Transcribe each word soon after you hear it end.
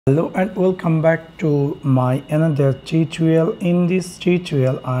Hello and welcome back to my another tutorial. In this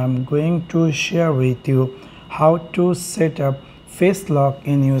tutorial I am going to share with you how to set up face lock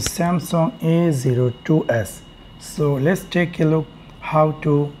in your Samsung A02s. So let's take a look how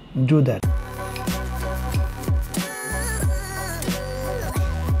to do that.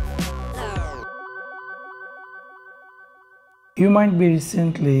 You might be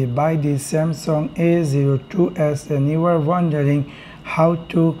recently buy the Samsung A02s and you are wondering how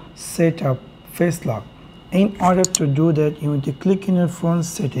to set up face lock. In order to do that, you need to click in your phone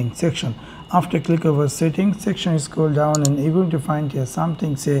settings section. After click over settings section, scroll down and you're going to find here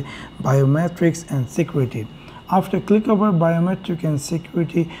something say biometrics and security. After click over biometric and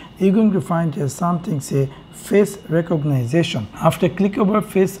security, you're going to find here something say face recognition. After click over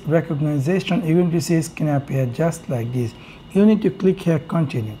face recognition, you're going to see a screen appear just like this. You need to click here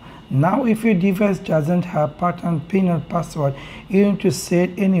continue. Now if your device doesn't have pattern, pin or password, you need to set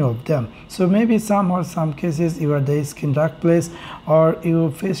any of them. So maybe some cases you are the screen dark place or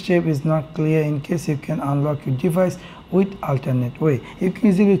your face shape is not clear. In case you can unlock your device with alternate way, you can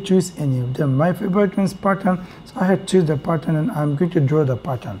easily choose any of them. My favorite one is pattern, so I have choose the pattern and I'm going to draw the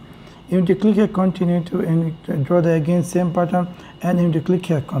pattern. You need to click here continue to draw the again same pattern and you need to click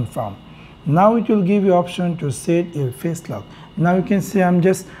here confirm. Now it will give you option to set your face lock. Now you can see I'm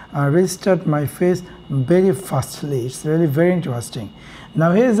just registered my face very fastly. It's really very interesting.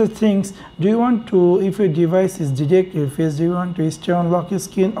 Now here's the things. Do you want to, if your device is detect your face, do you want to stay on lock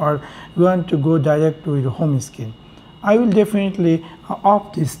screen or you want to go direct to your home screen? I will definitely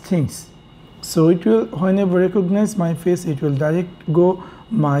opt these things. So it will, whenever recognize my face, it will direct go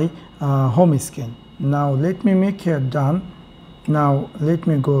my home screen. Now let me make here done. Now let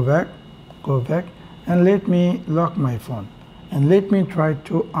me go back and let me lock my phone and let me try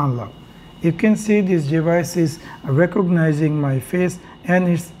to unlock. You can see this device is recognizing my face and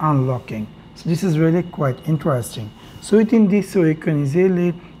it's unlocking. So this is really quite interesting. So within this way you can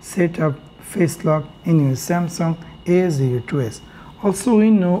easily set up face lock in your Samsung A02s. Also we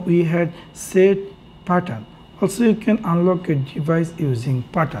know we had set pattern. Also you can unlock your device using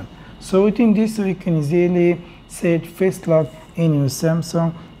pattern. So within this way you can easily set face lock in your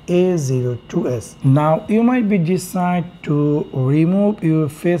Samsung A02s. Now you might be decide to remove your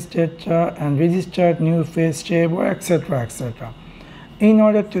face data and register new face shape or etc. In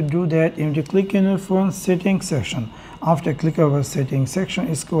order to do that, you need to click in your phone settings section. After click over settings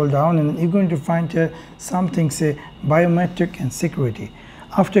section, scroll down and you're going to find here something say biometric and security.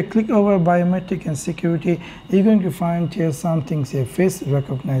 After click over biometric and security, you're going to find here something say face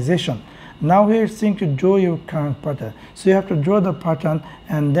recognition. Now here it's going to draw your current pattern. So you have to draw the pattern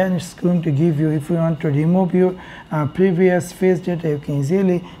and then it's going to give you, if you want to remove your previous face data, you can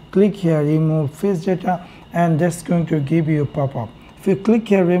easily click here remove face data and that's going to give you a pop-up. If you click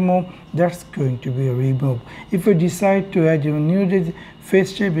here remove, that's going to be a remove. If you decide to add your new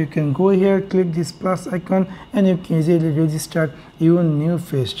face shape, you can go here, click this plus icon and you can easily register your new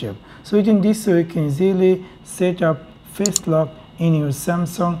face shape. So within this way you can easily set up face lock in your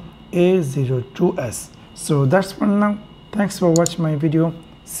Samsung A02s. So that's for now. Thanks for watching my video.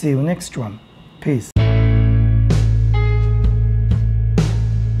 See you next one. Peace.